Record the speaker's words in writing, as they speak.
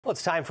Well,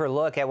 it's time for a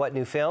look at what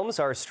new films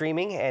are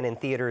streaming and in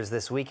theaters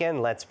this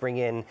weekend. Let's bring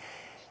in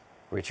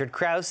Richard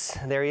Crouse.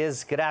 There he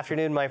is. Good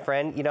afternoon, my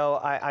friend. You know,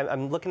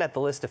 I'm looking at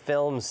the list of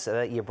films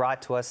that you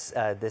brought to us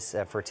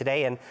for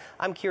today, and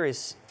I'm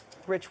curious,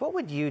 Rich, what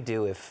would you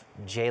do if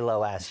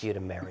J-Lo asked you to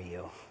marry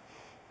you?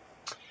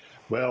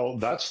 Well,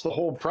 that's the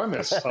whole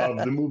premise of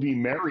the movie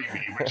Marry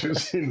Me, which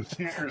is in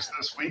theaters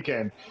this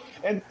weekend.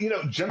 And, you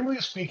know,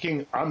 generally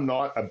speaking, I'm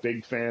not a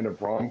big fan of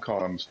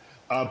rom-coms,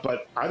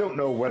 but I don't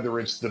know whether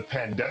it's the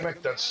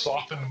pandemic that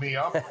softened me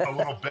up a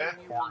little bit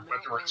or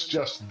whether it's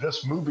just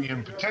this movie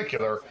in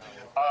particular.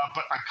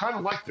 But I kind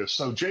of like this.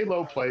 So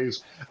J-Lo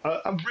plays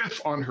a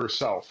riff on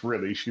herself,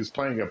 really. She's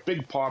playing a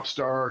big pop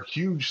star,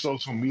 huge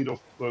social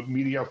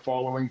media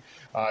following.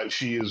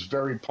 She is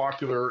very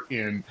popular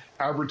in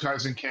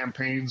advertising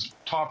campaigns,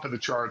 top of the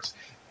charts,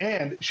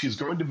 and she's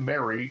going to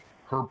marry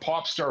her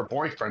pop star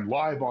boyfriend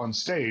live on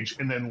stage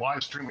and then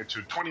live stream it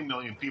to 20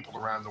 million people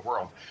around the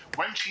world.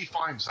 When she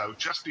finds out,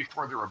 just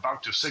before they're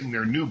about to sing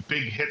their new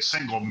big hit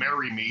single,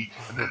 Marry Me,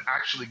 and then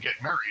actually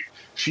get married,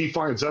 she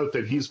finds out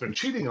that he's been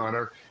cheating on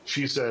her.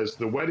 She says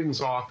the wedding's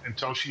off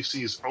until she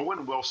sees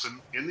Owen Wilson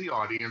in the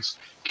audience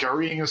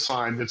carrying a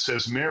sign that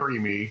says, Marry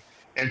Me.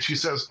 And she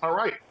says, all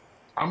right,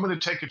 I'm going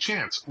to take a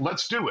chance.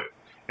 Let's do it.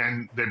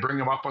 And they bring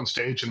him up on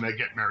stage and they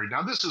get married.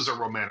 Now, this is a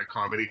romantic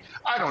comedy.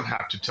 I don't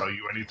have to tell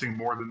you anything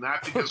more than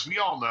that because we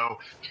all know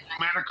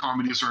romantic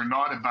comedies are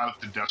not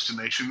about the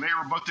destination. They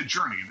are about the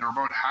journey. They're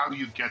about how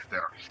you get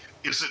there.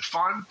 Is it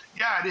fun?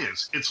 Yeah, it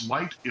is. It's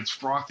light. It's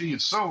frothy.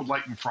 It's so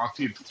light and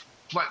frothy. It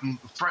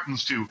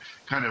threatens to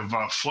kind of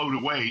float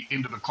away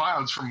into the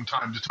clouds from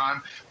time to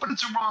time, but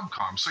it's a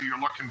rom-com, so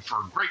you're looking for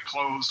great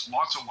clothes,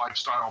 lots of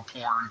lifestyle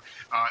porn,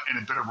 and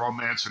a bit of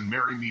romance, and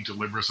Marry Me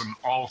delivers on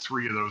all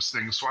three of those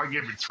things, so I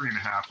gave it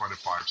 3.5 out of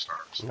 5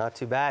 stars. Not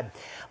too bad.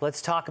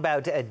 Let's talk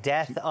about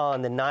Death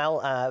on the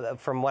Nile.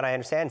 From what I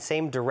understand,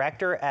 same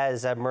director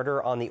as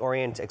Murder on the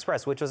Orient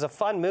Express, which was a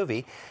fun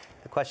movie.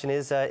 The question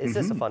is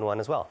this a fun one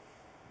as well?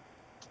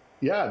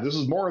 Yeah, this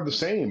is more of the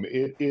same.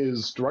 It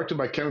is directed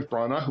by Kenneth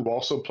Branagh, who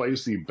also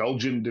plays the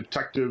Belgian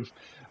detective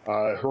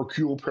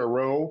Hercule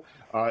Poirot,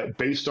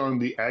 based on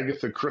the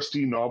Agatha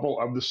Christie novel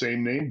of the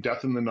same name.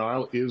 Death in the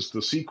Nile is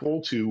the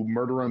sequel to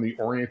Murder on the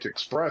Orient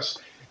Express,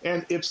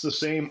 and it's the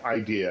same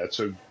idea. It's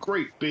a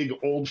great, big,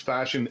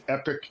 old-fashioned,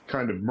 epic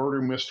kind of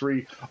murder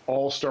mystery,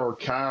 all-star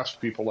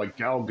cast. People like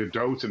Gal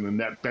Gadot and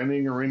Annette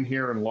Bening are in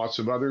here, and lots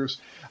of others.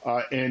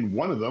 And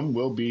one of them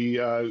will be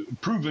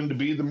proven to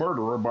be the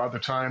murderer by the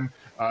time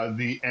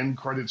the end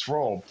credits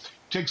roll.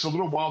 Takes a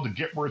little while to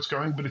get where it's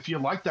going, but if you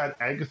like that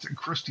Agatha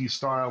Christie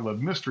style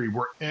of mystery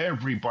where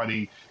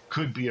everybody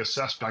could be a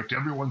suspect,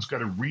 everyone's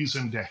got a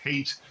reason to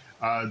hate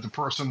the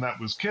person that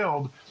was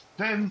killed,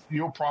 then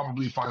you'll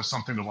probably find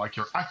something to like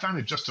here. I found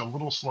it just a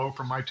little slow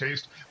for my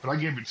taste, but I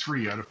gave it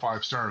 3 out of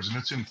 5 stars, and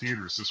it's in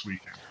theaters this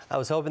weekend. I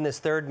was hoping this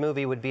third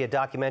movie would be a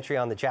documentary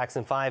on the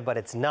Jackson 5, but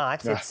it's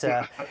not. It's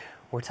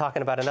we're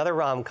talking about another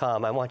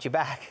rom-com. I Want You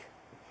Back.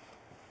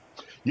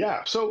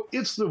 Yeah, so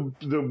it's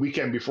the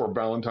weekend before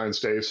Valentine's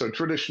Day. So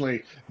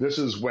traditionally, this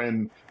is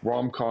when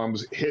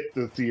rom-coms hit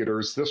the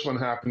theaters. This one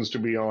happens to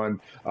be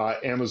on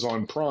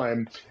Amazon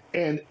Prime,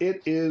 and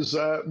it is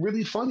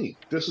really funny.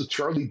 This is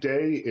Charlie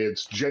Day.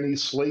 It's Jenny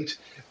Slate.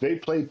 They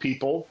play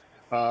people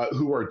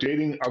who are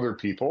dating other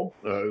people.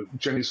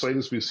 Jenny Slate,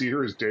 as we see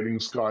her, is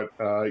dating Scott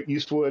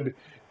Eastwood,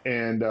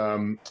 and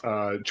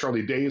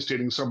Charlie Day is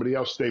dating somebody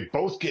else. They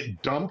both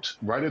get dumped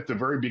right at the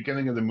very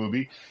beginning of the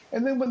movie.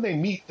 And then when they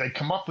meet, they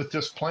come up with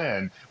this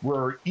plan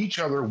where each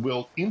other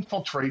will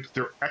infiltrate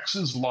their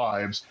exes'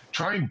 lives,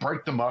 try and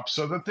break them up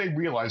so that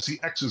the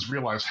exes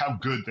realize how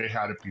good they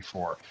had it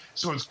before.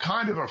 So it's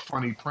kind of a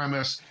funny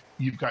premise.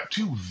 You've got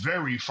 2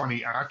 very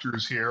funny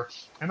actors here,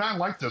 and I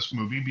like this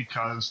movie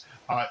because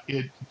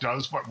it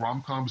does what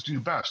rom-coms do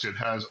best. It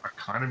has a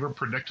kind of a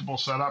predictable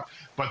setup,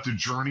 but the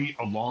journey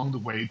along the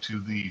way to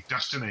the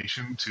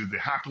destination, to the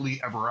happily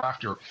ever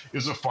after,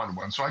 is a fun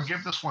one. So I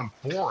give this one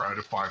 4 out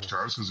of 5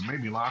 stars because it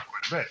made me laugh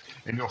quite a bit,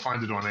 and you'll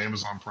find it on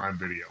Amazon Prime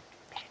Video.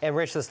 And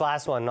Rich, this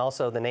last one,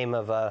 also the name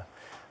of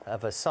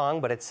a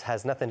song, but it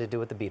has nothing to do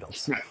with the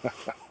Beatles.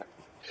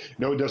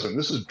 No, it doesn't.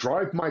 This is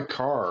Drive My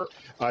Car,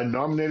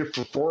 nominated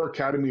for 4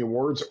 Academy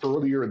Awards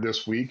earlier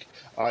this week.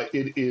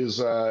 It is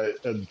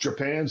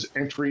Japan's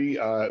entry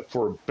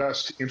for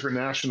Best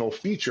International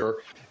Feature,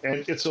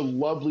 and it's a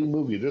lovely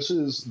movie. This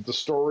is the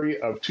story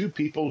of 2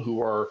 people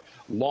who are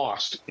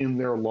lost in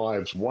their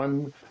lives,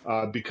 one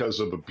because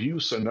of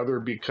abuse, another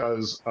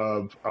because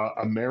of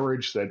a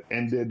marriage that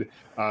ended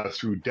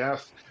through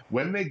death.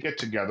 When they get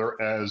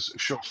together as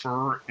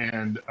chauffeur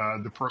and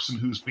the person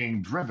who's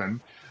being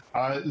driven,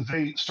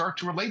 they start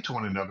to relate to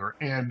one another,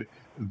 and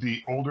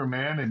the older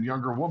man and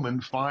younger woman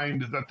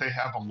find that they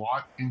have a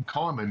lot in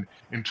common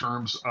in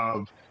terms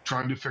of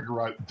trying to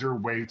figure out their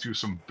way through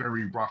some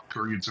very rough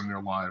periods in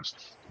their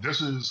lives.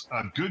 This is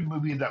a good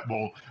movie that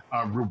will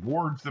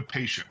reward the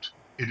patient.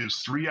 It is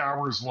 3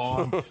 hours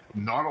long.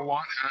 Not a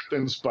lot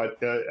happens,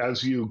 but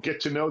as you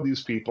get to know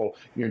these people,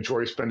 you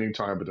enjoy spending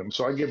time with them.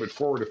 So I give it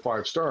 4 to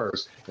 5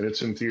 stars, and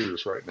it's in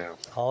theaters right now.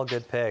 All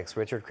good picks.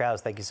 Richard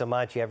Crouse, thank you so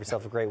much. You have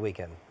yourself a great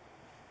weekend.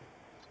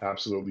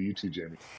 Absolutely. You too, Jamie.